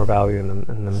much more value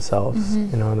in themselves,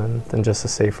 Mhm. you know, than just a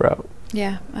safe route.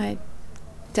 Yeah, I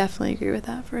definitely agree with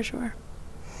that for sure.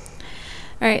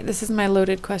 All right, this is my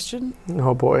loaded question.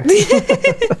 Oh boy.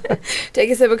 Take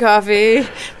a sip of coffee,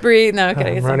 breathe. No,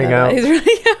 kidding. I'm It's not running that bad. out. He's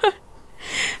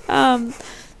running out.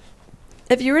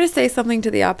 If you were to say something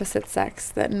to the opposite sex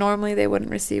that normally they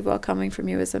wouldn't receive while coming from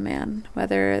you as a man,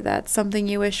 whether that's something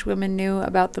you wish women knew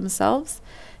about themselves,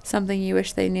 something you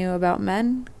wish they knew about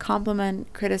men,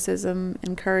 compliment, criticism,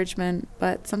 encouragement,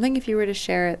 but something if you were to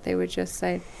share it, they would just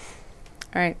say,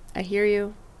 all right, I hear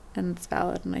you, and it's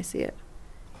valid, and I see it.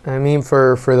 I mean,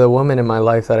 for the woman in my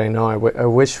life that I know, I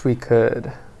wish we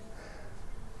could,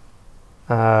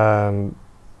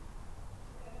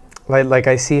 like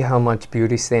I see how much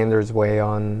beauty standards weigh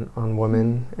on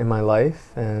women in my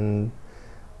life, and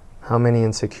how many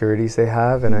insecurities they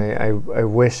have, and I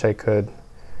wish I could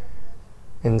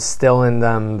instill in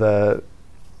them the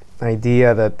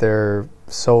idea that they're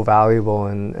so valuable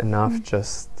and enough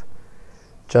just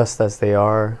as they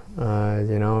are,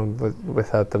 you know,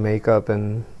 without the makeup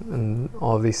and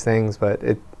all of these things. But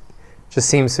it just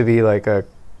seems to be like a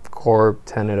core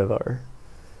tenet of our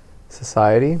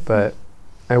society. But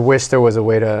I wish there was a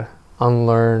way to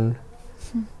unlearn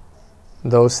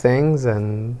those things,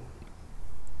 and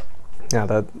yeah,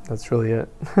 that's really it.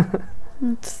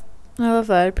 I love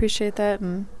that. I appreciate that.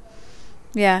 And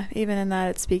yeah, even in that,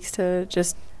 it speaks to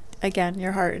just, again,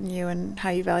 your heart and you and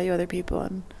how you value other people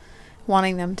and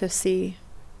wanting them to see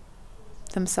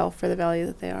themselves for the value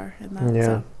that they are in that.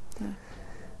 Yeah. So,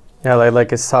 Yeah,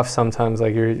 like it's tough sometimes.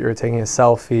 Like you're taking a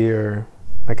selfie or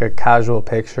like a casual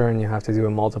picture, and you have to do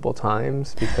it multiple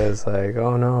times because like,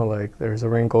 oh no, like there's a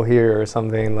wrinkle here or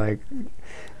something, like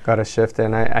got to shift it.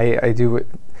 And I do it,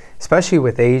 especially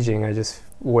with aging. I just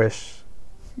wish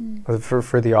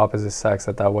for the opposite sex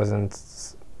that wasn't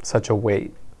such a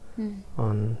weight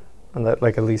on that,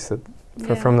 like at least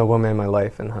from the woman in my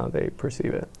life and how they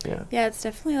perceive it. Yeah, it's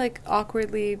definitely like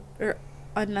awkwardly or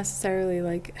unnecessarily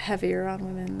like heavier on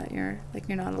women that you're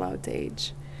not allowed to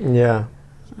age. Yeah.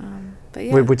 But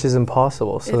yeah, which is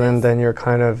impossible. So then you're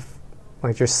kind of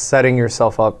like you're setting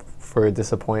yourself up for a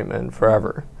disappointment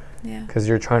forever. Yeah, because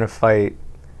you're trying to fight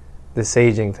this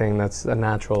aging thing that's a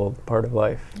natural part of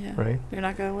life. Yeah, right? You're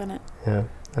not gonna win it. Yeah,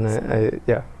 and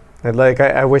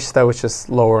I wish that was just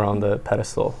lower on the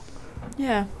pedestal.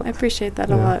 Yeah, I appreciate that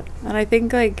a lot. And I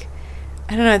think I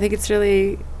don't know, I think it's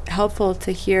really helpful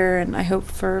to hear, and I hope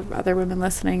for other women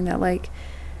listening that I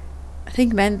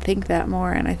think men think that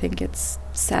more, and I think it's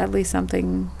sadly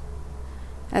something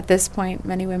at this point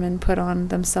many women put on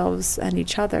themselves and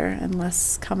each other,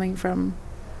 unless coming from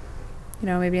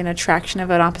maybe an attraction of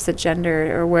an opposite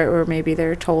gender, or maybe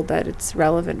they're told that it's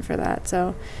relevant for that.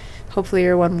 So hopefully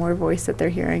you're one more voice that they're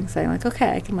hearing saying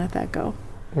okay, I can let that go.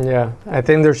 Yeah, I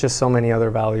think there's just so many other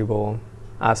valuable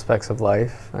aspects of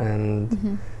life,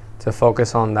 and to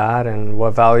focus on that and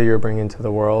what value you're bringing to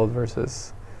the world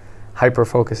versus hyper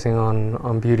focusing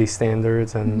on beauty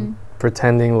standards and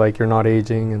pretending like you're not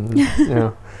aging, and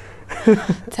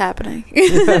it's happening.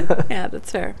 Yeah,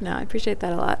 that's fair. No, I appreciate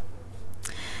that a lot.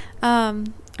 All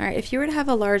right, if you were to have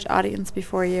a large audience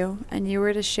before you and you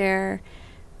were to share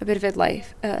a bit of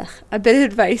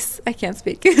advice, I can't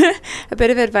speak, a bit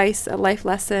of advice, a life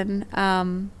lesson,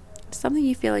 something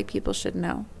you feel like people should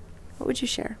know, what would you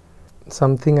share?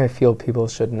 Something I feel people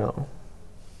should know.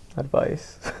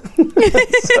 Advice.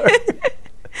 Sorry.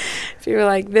 If you were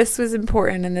like, this was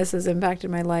important and this has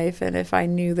impacted my life, and if I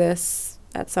knew this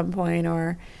at some point,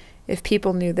 or if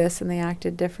people knew this and they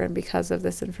acted different because of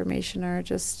this information, or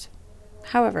just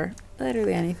however,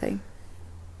 literally anything.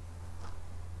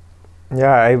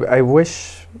 Yeah, I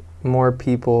wish more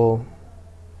people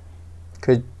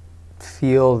could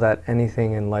feel that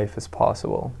anything in life is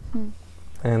possible,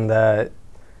 and that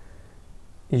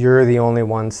you're the only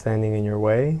one standing in your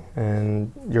way,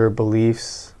 and your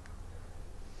beliefs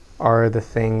are the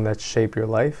thing that shape your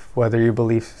life. Whether you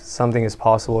believe something is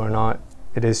possible or not,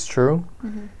 it is true.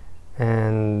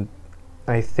 And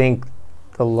I think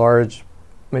the large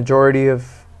majority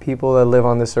of people that live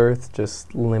on this earth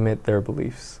just limit their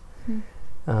beliefs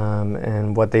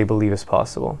and what they believe is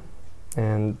possible.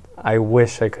 And I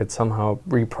wish I could somehow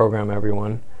reprogram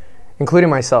everyone, including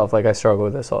myself. Like, I struggle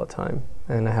with this all the time,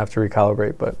 and I have to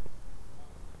recalibrate, but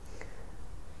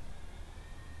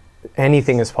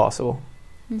anything is possible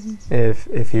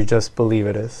if you just believe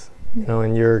it is,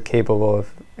 and you're capable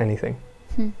of anything.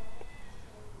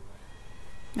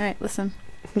 All right, listen.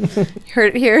 You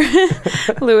heard it here.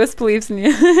 Lewis believes in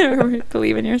you.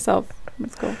 Believe in yourself.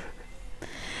 That's cool.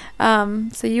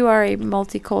 So you are a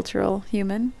multicultural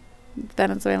human,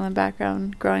 Venezuelan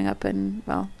background, growing up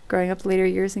later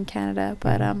years in Canada.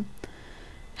 But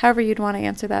however you'd want to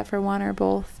answer that for one or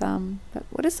both. But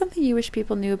what is something you wish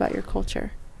people knew about your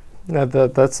culture?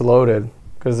 That's loaded,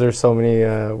 because there's so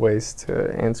many ways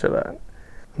to answer that.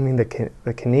 I mean,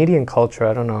 the Canadian culture,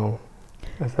 I don't know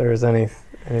if there's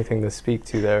anything to speak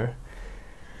to there.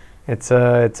 It's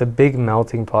a big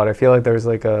melting pot. I feel like there's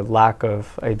like a lack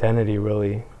of identity,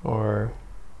 really, or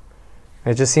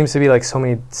it just seems to be like so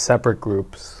many separate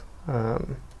groups.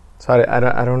 So I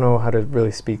don't know how to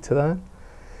really speak to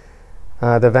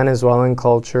that. The Venezuelan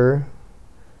culture.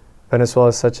 Venezuela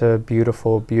is such a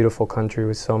beautiful, beautiful country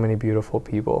with so many beautiful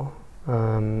people.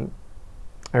 I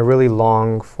really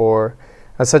long for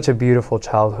such a beautiful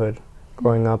childhood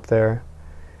growing up there.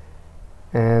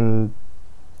 And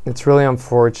it's really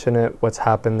unfortunate what's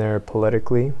happened there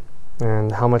politically,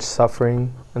 and how much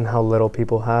suffering and how little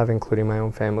people have, including my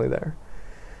own family there.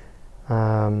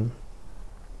 And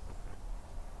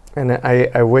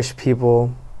I wish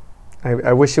people,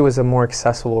 I wish it was a more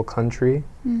accessible country.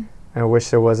 I wish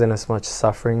there wasn't as much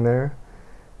suffering there,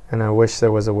 and I wish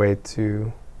there was a way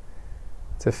to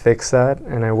fix that,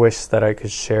 and I wish that I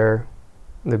could share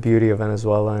the beauty of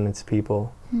Venezuela and its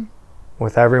people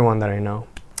with everyone that I know.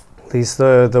 At least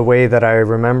the way that I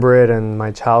remember it in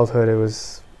my childhood, it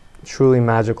was a truly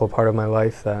magical part of my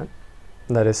life that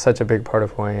is such a big part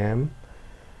of who I am.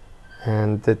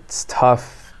 And it's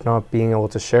tough not being able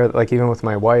to share, like even with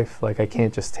my wife, like I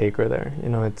can't just take her there. You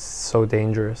know, it's so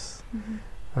dangerous.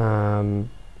 I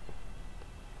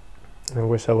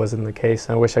wish that wasn't the case.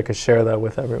 I wish I could share that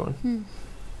with everyone.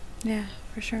 Yeah,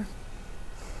 for sure.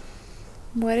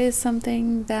 What is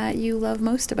something that you love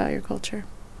most about your culture?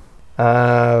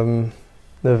 I'll go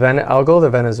the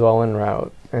Venezuelan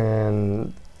route,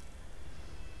 and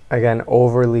again,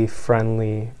 overly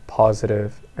friendly,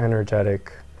 positive,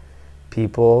 energetic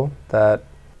people that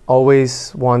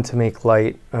always want to make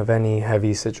light of any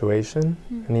heavy situation.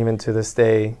 And even to this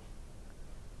day,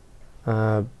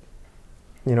 you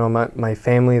know, my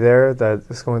family there that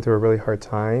is going through a really hard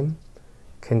time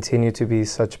continue to be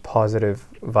such positive,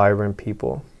 vibrant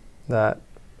people that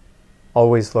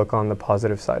always look on the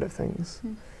positive side of things.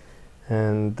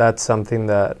 And that's something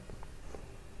that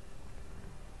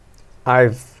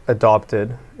I've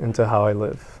adopted into how I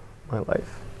live my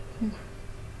life.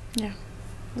 Yeah,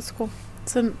 that's cool.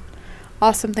 It's an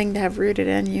awesome thing to have rooted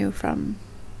in you from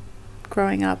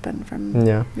growing up and from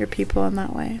your people in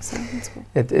that way. So that's cool.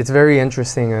 It's very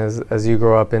interesting as you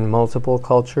grow up in multiple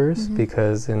cultures,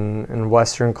 because in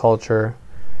Western culture,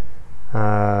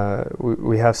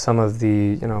 we have some of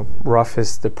the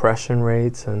roughest depression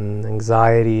rates and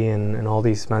anxiety and all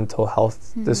these mental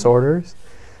health disorders,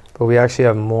 but we actually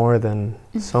have more than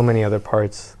so many other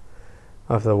parts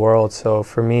of the world. So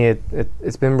for me,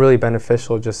 it's been really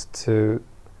beneficial just to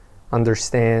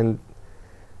understand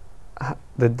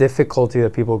the difficulty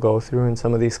that people go through in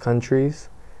some of these countries,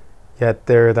 yet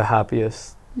they're the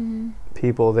happiest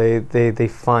people. They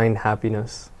find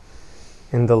happiness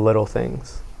in the little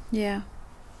things. Yeah.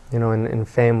 You know, in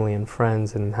family and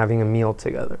friends and having a meal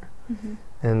together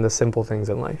and the simple things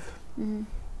in life.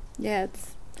 Yeah,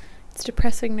 it's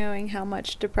depressing knowing how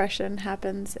much depression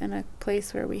happens in a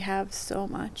place where we have so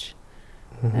much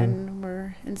and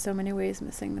we're in so many ways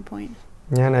missing the point.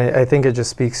 Yeah, and I think it just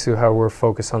speaks to how we're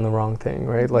focused on the wrong thing,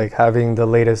 right? Like having the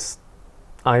latest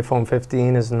iPhone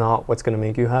 15 is not what's going to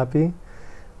make you happy.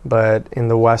 But in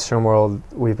the Western world,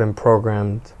 we've been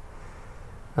programmed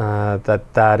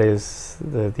that is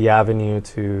the avenue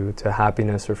to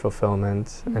happiness or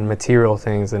fulfillment and material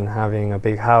things, and having a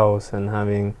big house and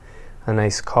having a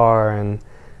nice car. And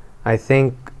I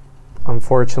think,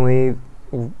 unfortunately,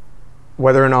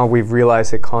 whether or not we've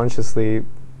realized it consciously,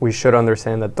 we should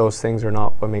understand that those things are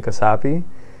not what make us happy.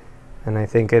 And I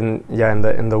think in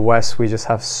the West, we just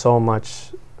have so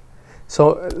much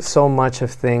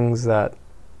of things that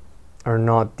are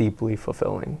not deeply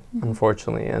fulfilling,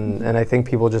 unfortunately. And I think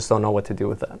people just don't know what to do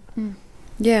with that.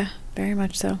 Yeah, very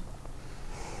much so.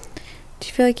 Do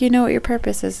you feel like you know what your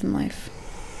purpose is in life?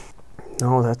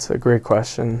 No, that's a great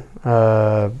question.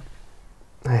 I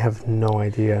have no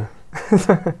idea.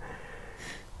 I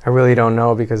really don't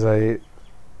know, because I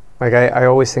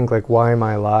always think, like, why am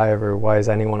I alive, or why is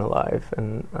anyone alive?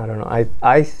 And I don't know.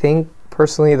 I think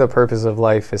personally the purpose of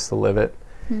life is to live it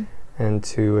and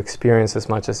to experience as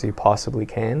much as you possibly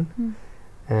can.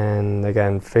 And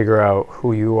again, figure out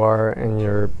who you are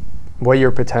and what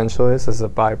your potential is as a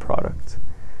byproduct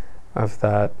of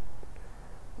that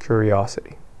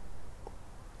curiosity.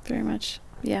 Very much.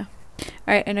 Yeah.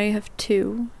 All right. I know you have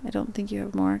 2. I don't think you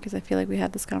have more because I feel like we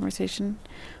had this conversation.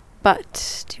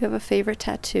 But do you have a favorite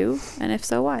tattoo? And if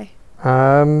so, why?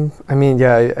 I mean,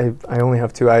 yeah, I only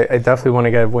have 2. I definitely want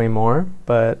to get way more,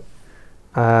 but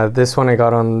this one I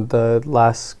got on the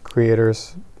last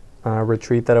creators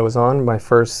retreat that I was on, my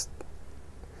first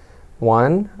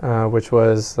one, which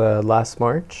was last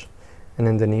March in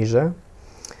Indonesia.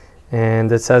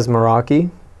 And it says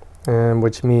Meraki,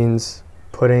 which means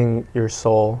putting your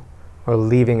soul or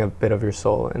leaving a bit of your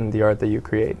soul in the art that you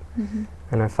create. Mm-hmm.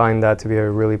 And I find that to be a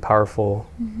really powerful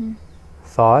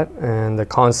thought, and a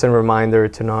constant reminder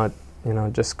to not,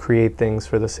 just create things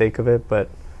for the sake of it, but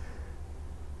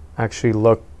actually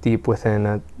look deep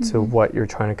within to what you're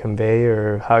trying to convey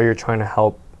or how you're trying to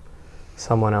help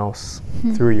someone else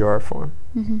through your art form.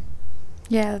 Mm-hmm.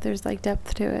 Yeah, there's like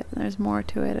depth to it. There's more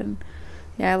to it, and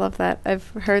yeah, I love that. I've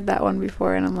heard that one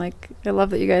before, and I'm like, I love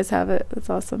that you guys have it. That's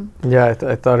awesome. Yeah,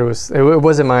 I thought it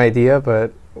wasn't my idea,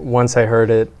 but once I heard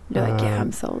it, you're like, yeah,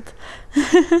 I'm sold.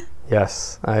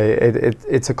 Yes,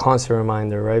 it's a constant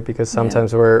reminder, right? Because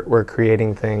sometimes we're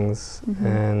creating things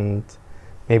and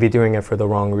maybe doing it for the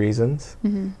wrong reasons.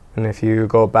 And if you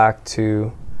go back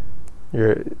to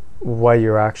what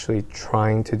you're actually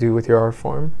trying to do with your art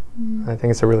form, I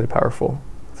think it's a really powerful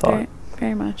thought. Very,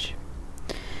 very much.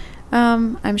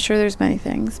 I'm sure there's many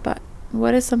things, but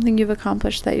what is something you've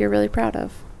accomplished that you're really proud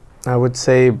of? I would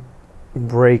say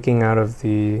breaking out of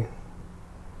the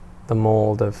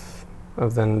mold of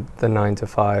the 9 to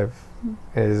 5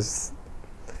 is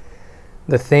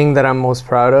the thing that I'm most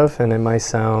proud of, and it might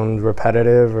sound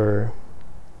repetitive or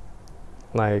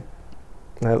like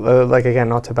again,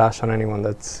 not to bash on anyone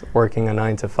that's working a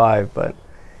 9 to 5, but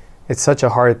it's such a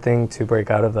hard thing to break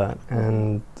out of that,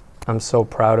 and I'm so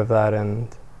proud of that.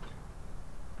 And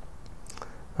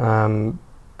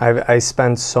I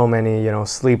spent so many,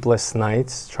 sleepless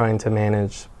nights trying to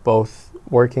manage both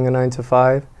working a 9 to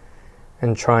 5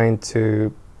 and trying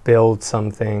to build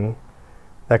something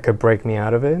that could break me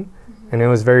out of it. And it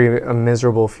was a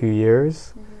miserable few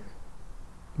years,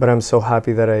 but I'm so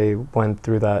happy that I went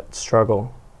through that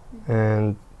struggle,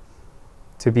 and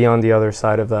to be on the other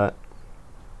side of that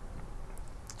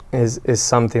is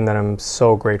something that I'm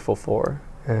so grateful for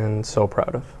and so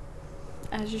proud of.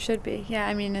 As you should be. Yeah,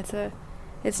 I mean,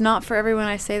 it's not for everyone.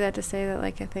 I say that to say that,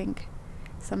 like, I think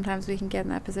sometimes we can get in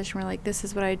that position where, like, this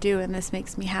is what I do and this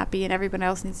makes me happy and everyone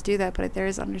else needs to do that, but there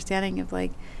is understanding of,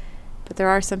 like, but there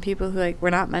are some people who, like, we're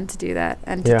not meant to do that,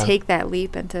 and to take that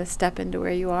leap and to step into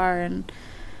where you are, and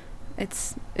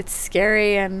it's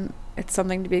scary, and it's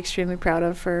something to be extremely proud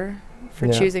of for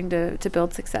choosing to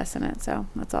build success in it. So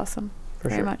that's awesome.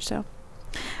 Very much so.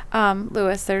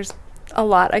 Louis, there's a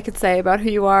lot I could say about who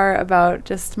you are, about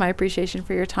just my appreciation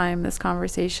for your time, this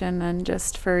conversation, and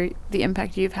just for the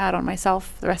impact you've had on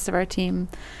myself, the rest of our team,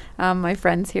 my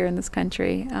friends here in this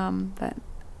country. But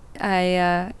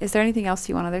is there anything else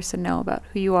you want others to know about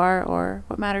who you are or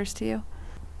what matters to you?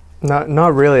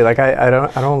 Not really. Like I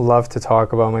don't love to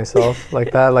talk about myself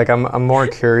like that. Like I'm more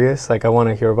curious. Like I want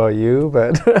to hear about you,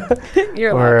 but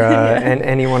and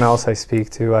anyone else I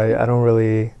speak to, I don't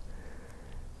really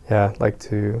like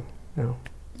to.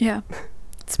 Yeah,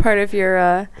 it's part of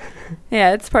your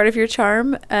it's part of your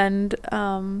charm, and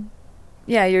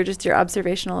your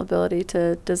observational ability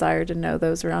to desire to know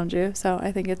those around you. So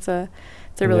I think it's a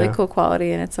really cool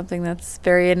quality, and it's something that's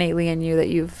very innately in you, that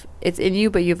it's in you,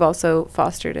 but you've also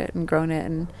fostered it and grown it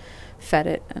and fed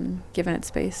it and given it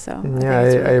space. So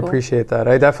I cool. Appreciate that.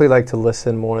 I definitely like to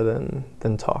listen more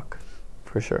than talk,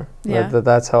 for sure. Yeah.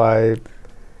 That's how I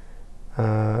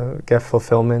get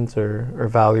fulfillment or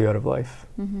value out of life.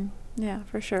 Mm-hmm. Yeah,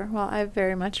 for sure. Well, I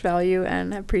very much value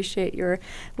and appreciate your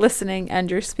listening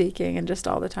and your speaking and just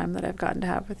all the time that I've gotten to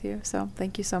have with you. So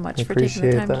thank you so much for taking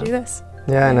the time to do this.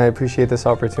 Yeah, and I appreciate this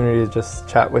opportunity to just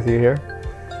chat with you here.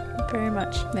 Very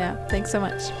much. Yeah, thanks so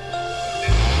much.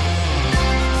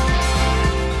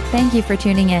 Thank you for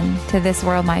tuning in to This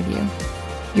World My View.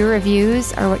 Your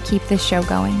reviews are what keep this show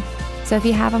going. So if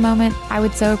you have a moment, I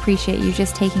would so appreciate you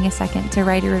just taking a second to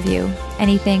write a review.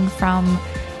 Anything from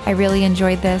I really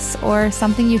enjoyed this, or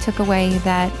something you took away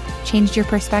that changed your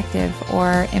perspective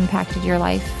or impacted your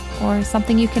life, or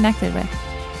something you connected with.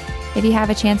 If you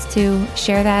have a chance to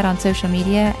share that on social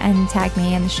media and tag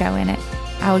me and the show in it,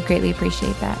 I would greatly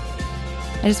appreciate that.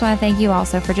 I just want to thank you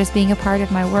also for just being a part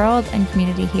of my world and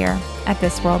community here at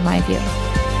This World My View.